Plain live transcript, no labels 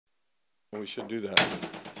We should do that.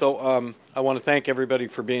 So I want to thank everybody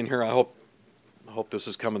for being here. I hope this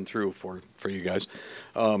is coming through for you guys.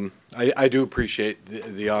 I do appreciate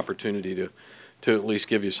the opportunity to at least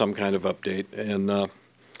give you some kind of update. And I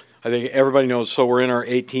think everybody knows, so we're in our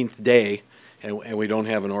 18th day, and we don't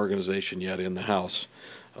have an organization yet in the House.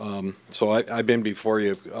 So I've been before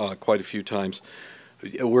you quite a few times.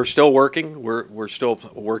 We're still working. We're still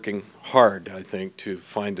working hard, I think, to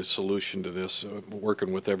find a solution to this,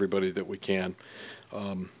 working with everybody that we can.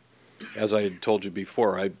 As I had told you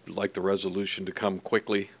before, I'd like the resolution to come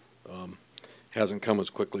quickly. Hasn't come as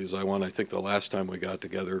quickly as I want. I think the last time we got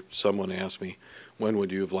together, someone asked me, when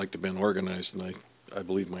would you have liked to have been organized? And I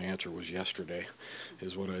believe my answer was yesterday,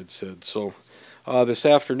 is what I had said. So this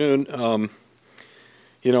afternoon,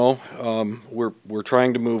 we're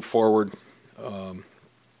trying to move forward.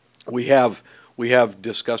 We have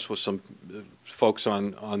discussed with some folks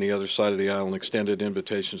on the other side of the aisle and extended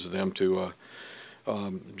invitations to them to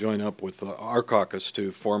join up with our caucus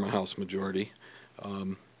to form a House majority.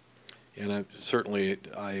 And I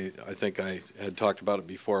think I had talked about it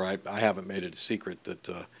before. I haven't made it a secret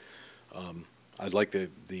that I'd like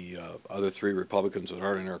the other three Republicans that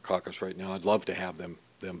aren't in our caucus right now, I'd love to have them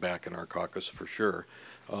back in our caucus for sure.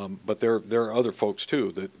 But there are other folks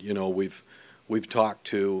too that we've talked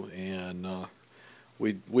to, and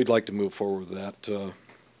we'd like to move forward with that.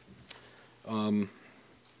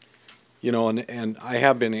 And I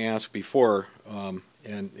have been asked before,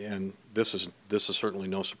 and this is certainly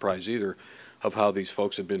no surprise either, of how these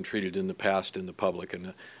folks have been treated in the past in the public,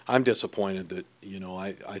 and I'm disappointed that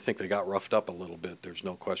I think they got roughed up a little bit. There's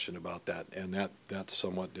no question about that, and that's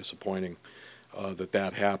somewhat disappointing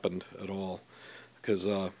that happened at all, because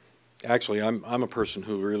actually I'm a person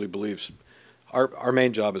who really believes our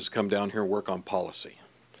main job is to come down here and work on policy.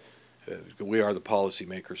 We are the policy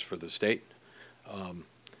makers for the state,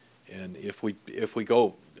 and if we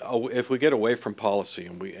get away from policy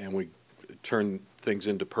and we turn things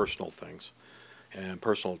into personal things and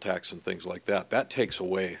personal attacks and things like that, that takes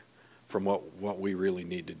away from what we really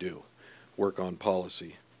need to do, work on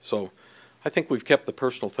policy. So I think we've kept the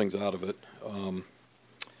personal things out of it.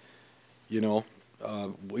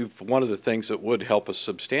 One of the things that would help us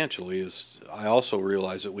substantially is I also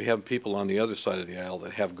realize that we have people on the other side of the aisle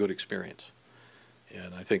that have good experience.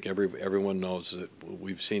 And I think everyone knows that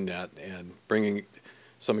we've seen that, and bringing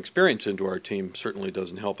some experience into our team certainly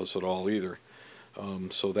doesn't help us at all either.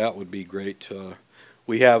 So that would be great.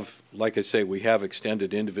 We have, like I say, we have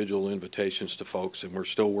extended individual invitations to folks, and we're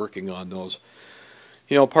still working on those.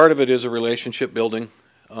 Part of it is a relationship building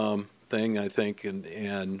thing, I think,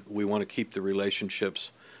 and we want to keep the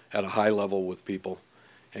relationships at a high level with people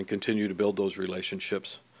and continue to build those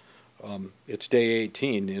relationships. It's day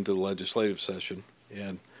 18 into the legislative session,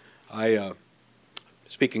 and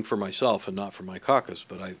speaking for myself and not for my caucus,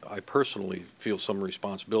 but I personally feel some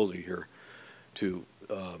responsibility here to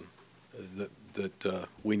that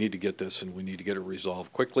we need to get this, and we need to get it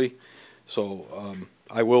resolved quickly. So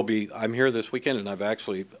I'm here this weekend, and I've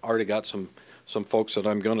actually already got some folks that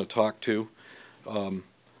I'm going to talk to.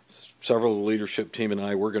 Several of the leadership team and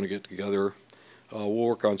we're going to get together. We'll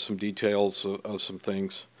work on some details of some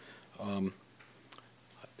things.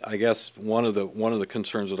 I guess one of the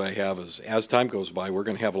concerns that I have is, as time goes by, we're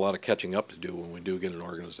going to have a lot of catching up to do when we do get an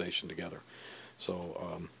organization together.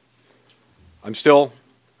 So I'm still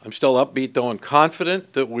upbeat, though, and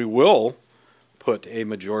confident that we will put a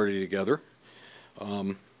majority together.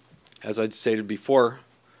 As I'd stated before,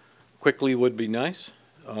 quickly would be nice.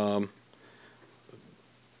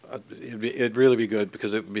 It'd really be good,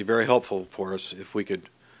 because it would be very helpful for us if we could.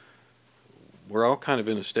 We're all kind of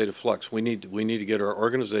in a state of flux. We need to get our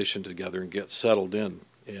organization together and get settled in,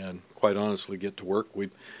 and quite honestly get to work.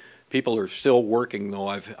 People are still working, though.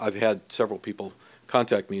 I've had several people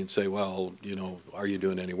contact me and say, well, are you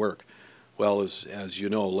doing any work? Well, as you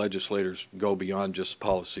know, legislators go beyond just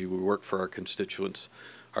policy. We work for our constituents.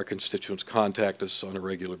 Our constituents contact us on a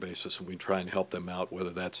regular basis, and we try and help them out,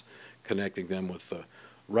 whether that's connecting them with the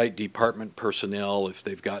right department personnel if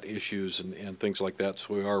they've got issues and things like that.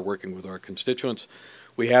 So we are working with our constituents.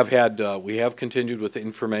 We have continued with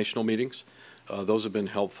informational meetings. Those have been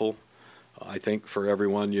helpful, I think, for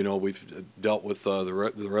everyone. We've dealt with the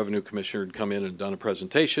Revenue Commissioner had come in and done a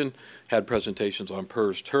presentation, had presentations on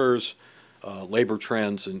PERS, TERS, labor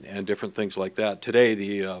trends, and different things like that. Today,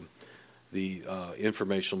 the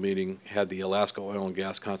informational meeting had the Alaska Oil and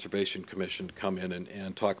Gas Conservation Commission come in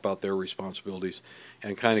and talk about their responsibilities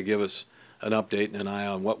and kind of give us an update and an eye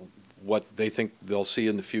on what they think they'll see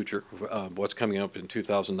in the future, what's coming up in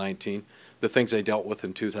 2019, the things they dealt with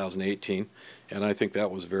in 2018, and I think that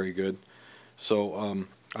was very good. So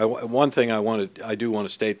One thing I do want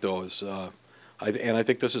to state though is, and I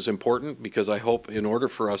think this is important because I hope in order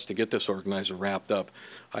for us to get this organized and wrapped up,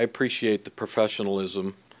 I appreciate the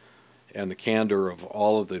professionalism and the candor of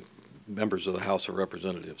all of the members of the House of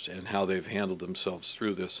Representatives and how they've handled themselves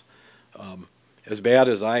through this. As bad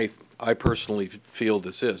as I personally feel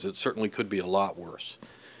this is, it certainly could be a lot worse.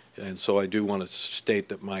 And so I do want to state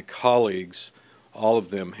that my colleagues, all of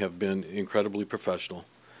them, have been incredibly professional,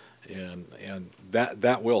 and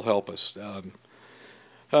that will help us.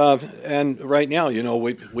 And right now, you know,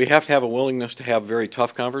 we have to have a willingness to have very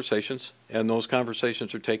tough conversations, and those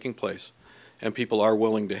conversations are taking place, and people are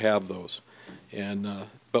willing to have those. And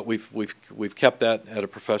but we've kept that at a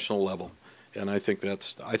professional level, and I think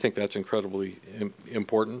that's incredibly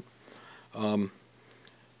important.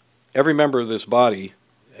 Every member of this body,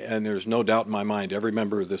 and there's no doubt in my mind, every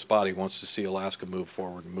member of this body wants to see Alaska move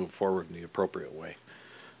forward and move forward in the appropriate way.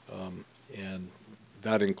 And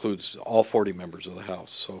that includes all 40 members of the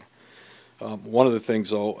House. So one of the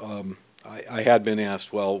things, though, I had been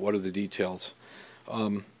asked, well, what are the details?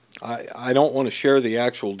 I don't want to share the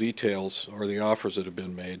actual details or the offers that have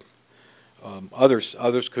been made.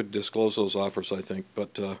 Others could disclose those offers, I think,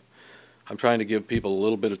 but I'm trying to give people a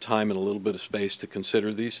little bit of time and a little bit of space to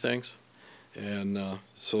consider these things, and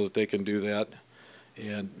so that they can do that.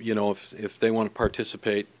 And you know, if they want to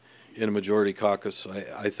participate in a majority caucus,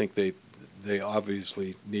 I think they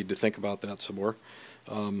obviously need to think about that some more.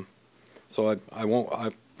 So I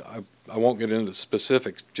won't get into the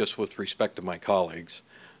specifics just with respect to my colleagues,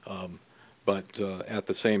 but at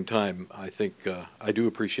the same time, I think I do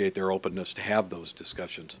appreciate their openness to have those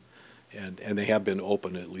discussions, and they have been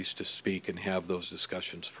open at least to speak and have those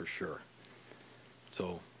discussions for sure.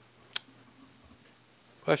 So,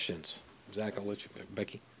 questions? Zach, I'll let you.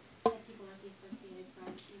 Becky. You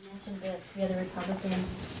mentioned the 3 other Republicans.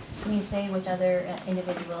 Can you say which other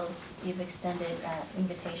individuals you've extended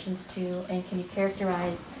invitations to, and can you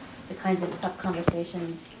characterize the kinds of tough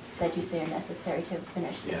conversations that you say are necessary to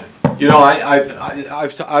finish this? Yeah. You know,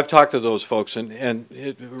 I've talked to those folks, and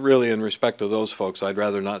it, really in respect to those folks, I'd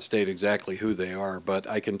rather not state exactly who they are, but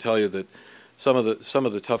I can tell you that some of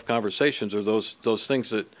the tough conversations are those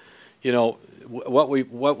things that, you know, what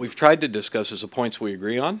we've tried to discuss is the points we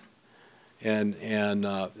agree on. And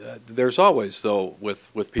there's always, though,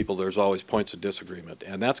 with people, there's always points of disagreement,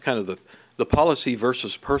 and that's kind of the policy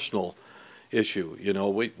versus personal issue. You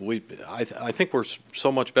know, I think we're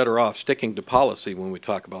so much better off sticking to policy when we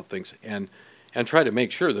talk about things, and try to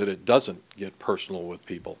make sure that it doesn't get personal with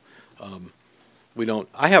people. We don't.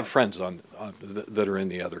 I have friends that are in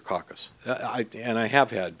the other caucus, and I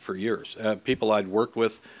have had for years. People I'd worked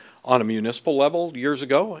with on a municipal level years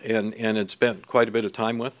ago, and had spent quite a bit of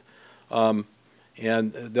time with.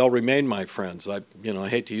 And they'll remain my friends. I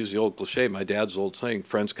hate to use the old cliche, my dad's old saying,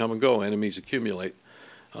 friends come and go, enemies accumulate.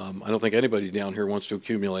 I don't think anybody down here wants to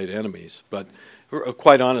accumulate enemies, but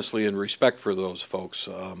quite honestly, in respect for those folks,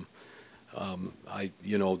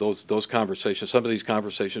 those conversations, some of these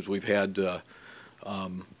conversations we've had,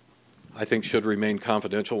 I think should remain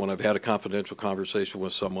confidential. When I've had a confidential conversation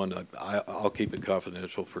with someone, I'll keep it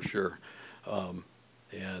confidential for sure.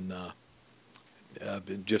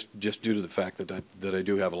 Just due to the fact that I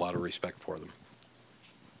do have a lot of respect for them.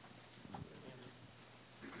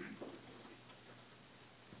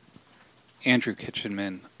 Andrew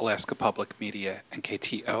Kitchenman, Alaska Public Media, and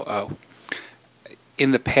KTOO.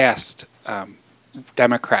 In the past,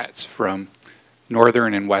 Democrats from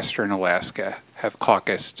northern and western Alaska have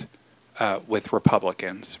caucused with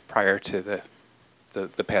Republicans prior to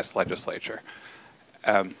the past legislature.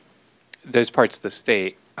 Those parts of the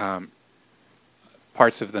state,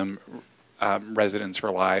 parts of them, residents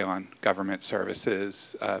rely on government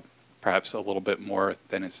services, perhaps a little bit more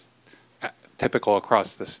than is typical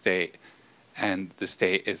across the state. And the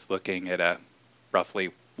state is looking at a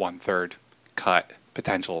roughly one-third cut,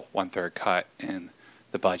 potential one-third cut in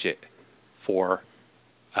the budget for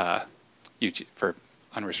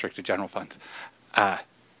unrestricted general funds.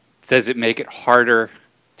 Does it make it harder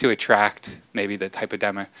to attract maybe the type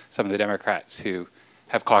of some of the Democrats who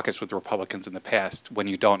have caucused with Republicans in the past when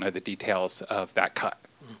you don't know the details of that cut?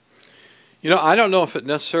 You know, I don't know if it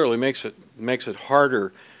necessarily makes it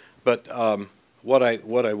harder, but what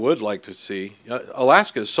I would like to see,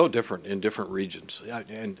 Alaska is so different in different regions,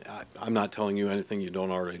 and I'm not telling you anything you don't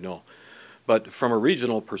already know, but from a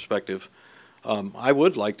regional perspective, I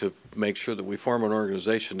would like to make sure that we form an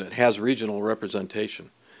organization that has regional representation,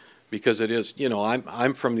 because it is, you know,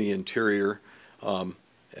 I'm from the interior,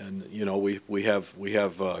 and you know, we have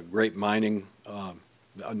great mining,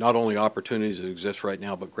 not only opportunities that exist right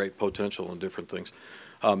now, but great potential in different things.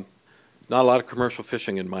 not a lot of commercial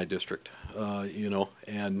fishing in my district, you know,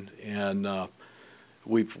 and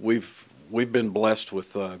we've been blessed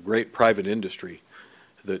with great private industry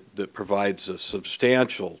that provides a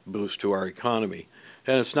substantial boost to our economy,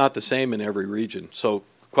 and it's not the same in every region. So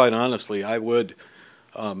quite honestly, I would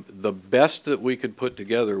the best that we could put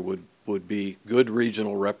together would be good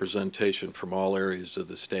regional representation from all areas of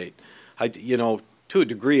the state. You know, to a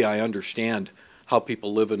degree, I understand how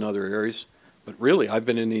people live in other areas, but really, I've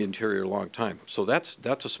been in the interior a long time, so that's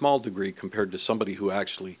a small degree compared to somebody who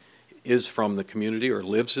actually is from the community or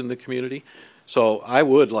lives in the community. So I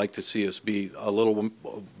would like to see us be a little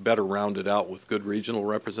better rounded out with good regional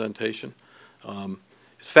representation.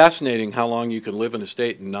 It's fascinating how long you can live in a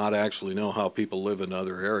state and not actually know how people live in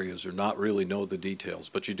other areas or not really know the details,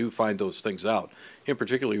 but you do find those things out, and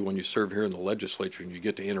particularly when you serve here in the legislature and you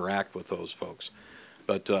get to interact with those folks.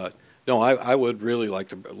 But no, I would really like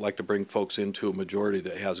to bring folks into a majority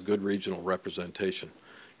that has good regional representation.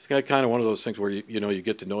 It's kind of one of those things where you know you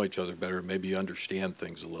get to know each other better, maybe you understand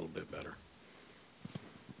things a little bit better.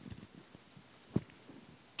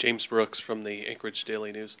 James Brooks from the Anchorage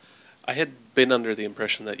Daily News. I had been under the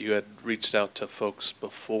impression that you had reached out to folks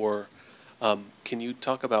before. Can you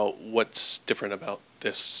talk about what's different about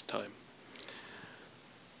this time?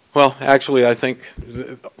 Well, actually, I think,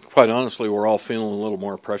 quite honestly, we're all feeling a little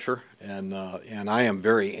more pressure, and I am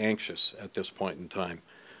very anxious at this point in time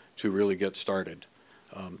to really get started.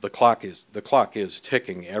 The clock is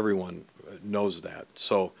ticking. Everyone knows that.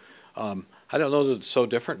 So I don't know that it's so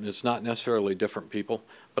different, and it's not necessarily different people,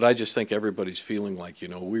 but I just think everybody's feeling like, you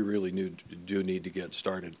know, we really do need to get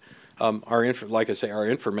started. Like I say, our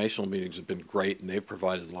informational meetings have been great, and they've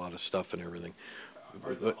provided a lot of stuff and everything.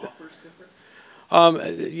 Are the offers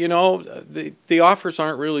different? You know, the offers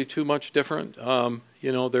aren't really too much different.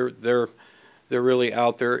 You know, they're really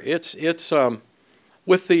out there. It's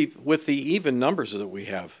with the even numbers that we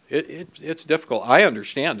have, it's difficult. I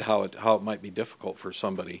understand how it might be difficult for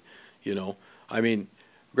somebody. You know, I mean,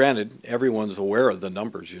 granted, everyone's aware of the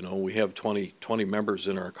numbers. You know, we have 20 members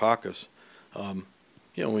in our caucus. You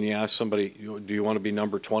know, when you ask somebody, do you want to be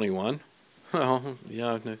number 21? Well,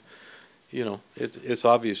 yeah. You know, it's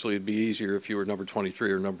obviously it'd be easier if you were number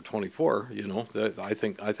 23 or number 24. You know, I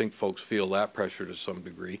think folks feel that pressure to some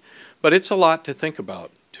degree, but it's a lot to think about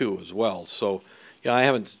too as well. So, yeah, I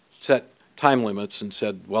haven't set time limits and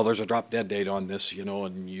said, well, there's a drop dead date on this, you know,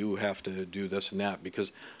 and you have to do this and that,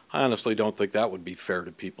 because I honestly don't think that would be fair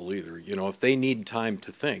to people either. You know, if they need time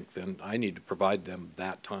to think, then I need to provide them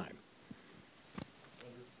that time.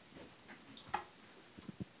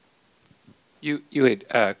 You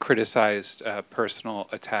had criticized personal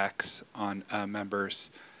attacks on members.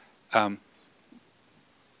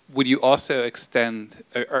 Would you also extend,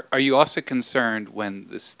 are you also concerned when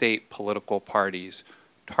the state political parties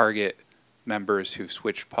target members who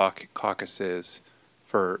switch caucuses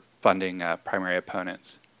for funding primary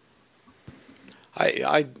opponents?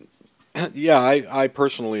 Yeah, I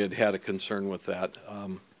personally had a concern with that.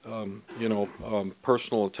 You know,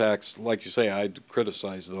 personal attacks, like you say, I'd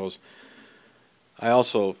criticize those. I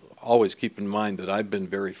also always keep in mind that I've been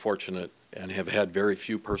very fortunate and have had very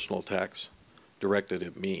few personal attacks directed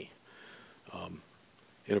at me.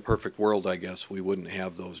 In a perfect world, I guess, we wouldn't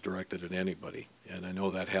have those directed at anybody, and I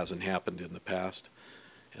know that hasn't happened in the past.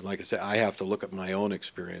 And like I say, I have to look at my own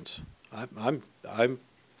experience.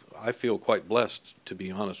 I feel quite blessed, to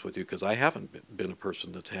be honest with you, because I haven't been a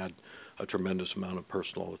person that's had a tremendous amount of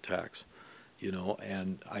personal attacks. You know,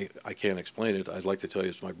 and I can't explain it. I'd like to tell you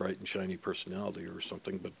it's my bright and shiny personality or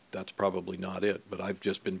something, but that's probably not it. But I've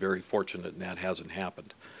just been very fortunate, and that hasn't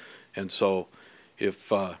happened. And so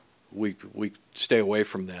if we stay away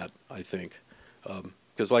from that, I think,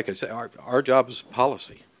 because like I say, our job is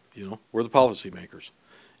policy. You know, we're the policy makers,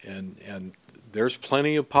 and there's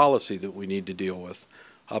plenty of policy that we need to deal with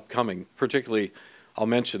upcoming. Particularly, I'll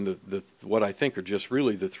mention what I think are just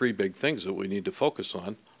really the three big things that we need to focus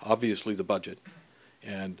on. Obviously, the budget,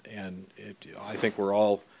 and I think we're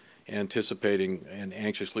all anticipating and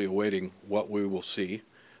anxiously awaiting what we will see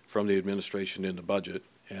from the administration in the budget.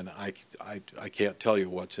 And I can't tell you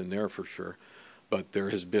what's in there for sure, but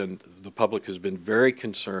the public has been very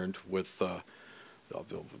concerned with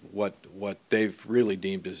what they've really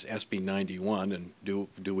deemed as SB 91, and do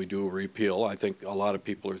we do a repeal? I think a lot of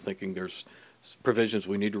people are thinking there's provisions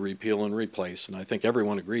we need to repeal and replace, and I think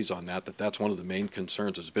everyone agrees on that that's one of the main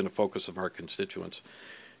concerns that's been a focus of our constituents.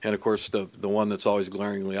 And of course, the one that's always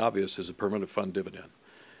glaringly obvious is a permanent fund dividend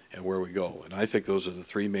and where we go. And I think those are the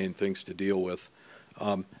three main things to deal with.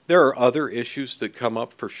 There are other issues that come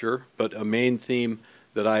up for sure, but a main theme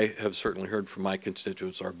that I have certainly heard from my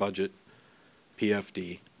constituents are budget,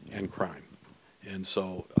 PFD, and crime. And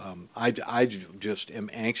so I just am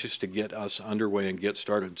anxious to get us underway and get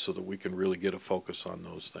started so that we can really get a focus on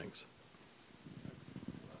those things.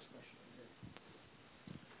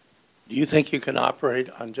 Do you think you can operate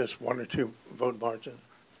on just 1 or 2 vote margin?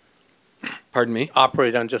 Pardon me?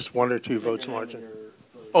 Operate on just 1 or 2 votes margin?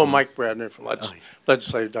 Oh, Mike Bradner from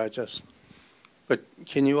Legislative Digest. But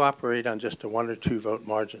can you operate on just a 1 or 2 vote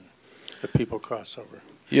margin if people cross over?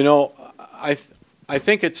 You know, I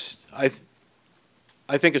think it's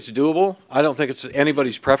doable. I don't think it's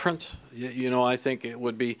anybody's preference. You know, I think it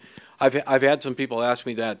would be. I've had some people ask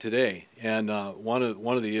me that today, and one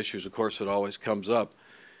of the issues, of course, that always comes up,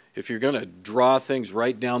 if you're going to draw things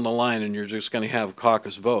right down the line and you're just going to have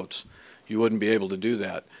caucus votes, you wouldn't be able to do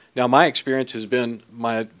that. Now, my experience has been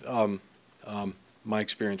my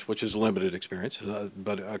experience, which is a limited experience,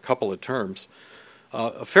 but a couple of terms.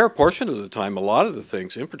 A fair portion of the time, a lot of the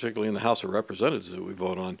things, in particularly in the House of Representatives that we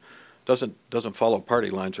vote on, doesn't follow party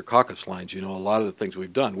lines or caucus lines. You know, a lot of the things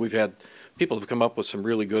we've done, we've had people have come up with some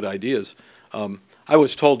really good ideas. I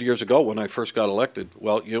was told years ago when I first got elected,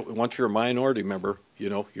 well, once you're a minority member, you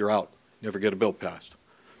know, you're out. Never get a bill passed.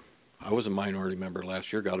 I was a minority member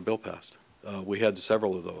last year, got a bill passed. We had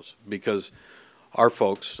several of those because our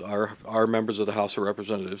folks, our members of the House of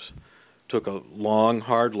Representatives, took a long,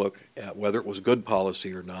 hard look at whether it was good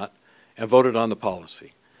policy or not, and voted on the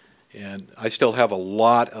policy. And I still have a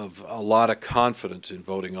lot of confidence in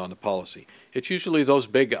voting on the policy. It's usually those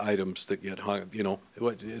big items that get hung. You know,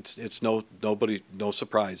 it's no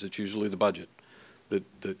surprise. It's usually the budget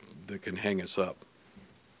that can hang us up.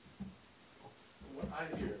 What I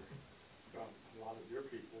hear from a lot of your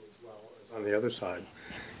people as well as on the other side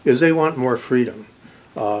is they want more freedom.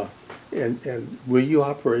 And will you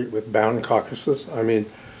operate with bound caucuses? I mean,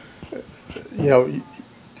 you know,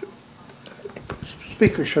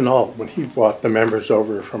 Speaker Chennault, when he brought the members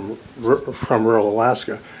over from rural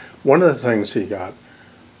Alaska, one of the things he got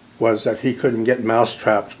was that he couldn't get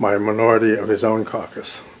mousetrapped by a minority of his own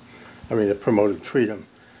caucus. I mean, it promoted freedom.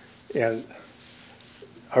 And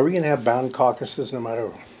are we going to have bound caucuses no matter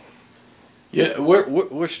what? Yeah,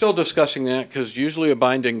 we're still discussing that because usually a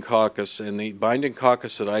binding caucus, and the binding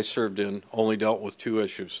caucus that I served in only dealt with 2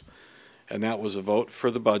 issues, and that was a vote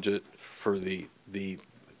for the budget for that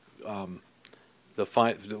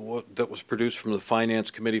was produced from the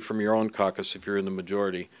Finance Committee from your own caucus if you're in the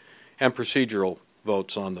majority, and procedural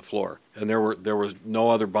votes on the floor. And there was no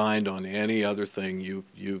other bind on any other thing. You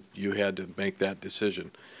had to make that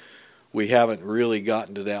decision. We haven't really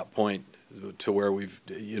gotten to that point to where we've,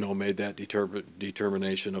 you know, made that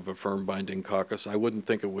determination of a firm binding caucus. I wouldn't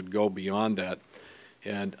think it would go beyond that.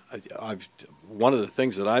 And one of the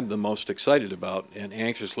things that I'm the most excited about and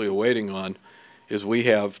anxiously awaiting on is we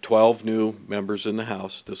have 12 new members in the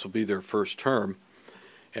House. This will be their first term.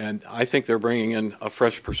 And I think they're bringing in a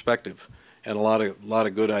fresh perspective and a lot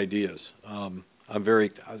of good ideas.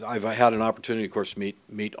 I've had an opportunity, of course, to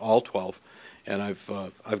meet all 12, and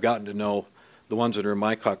I've gotten to know the ones that are in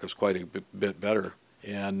my caucus quite a bit better.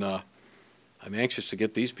 And I'm anxious to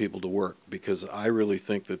get these people to work because I really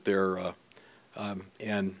think that they're,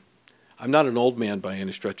 and I'm not an old man by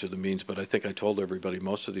any stretch of the means, but I think I told everybody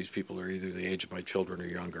most of these people are either the age of my children or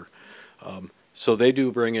younger. So they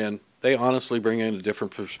honestly bring in a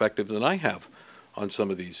different perspective than I have on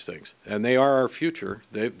some of these things. And they are our future.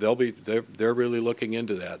 They're really looking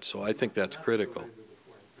into that. So I think that's critical.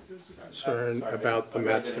 Concern about the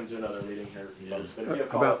Matsu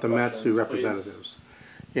representatives,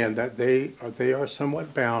 and that they are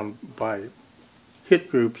somewhat bound by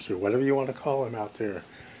hit groups or whatever you want to call them out there.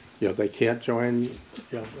 You know, they can't join, you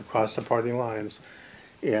know, across the party lines,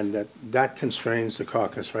 and that constrains the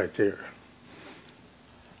caucus right there.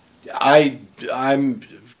 I'm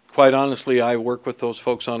quite honestly, I work with those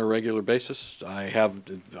folks on a regular basis. I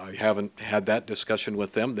haven't had that discussion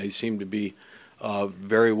with them. They seem to be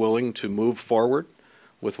very willing to move forward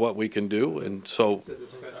with what we can do, and so.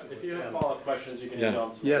 If you have follow-up questions, you can email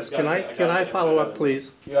them to me. Yes, can I follow up,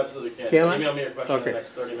 please? You absolutely can. Can I? Email me your question in the Okay.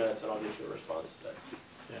 next 30 minutes, and I'll get you a response today.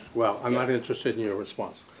 Well, I'm not interested in your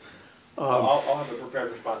response. I'll have a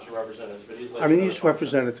prepared response from representatives, but he's like. I mean, these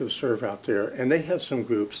representatives serve out there, and they have some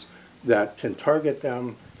groups that can target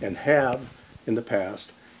them and have in the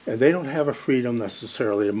past, and they don't have a freedom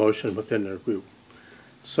necessarily of motion within their group.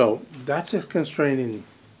 So that's a constraining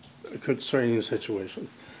situation.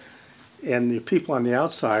 And the people on the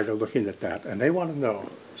outside are looking at that, and they want to know,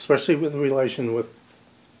 especially with the relation with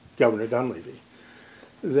Governor Dunleavy,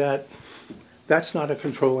 that that's not a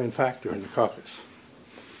controlling factor in the caucus,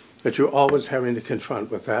 that you're always having to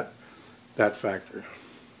confront with that factor.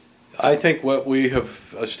 I think what we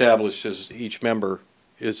have established is each member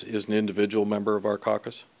is an individual member of our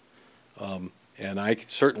caucus. And I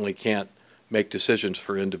certainly can't make decisions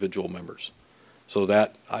for individual members. So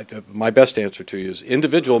that, my best answer to you is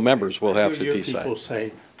individual members will have to Your decide. people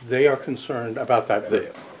say they are concerned about that.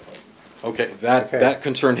 Okay, Okay. that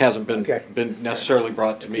concern hasn't Okay. been necessarily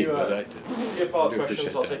brought to me, If you, but If you have follow-up do questions,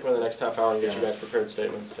 appreciate I'll that. take them in the next half hour and get you guys prepared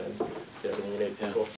statements and get everything you need. Yeah. Cool.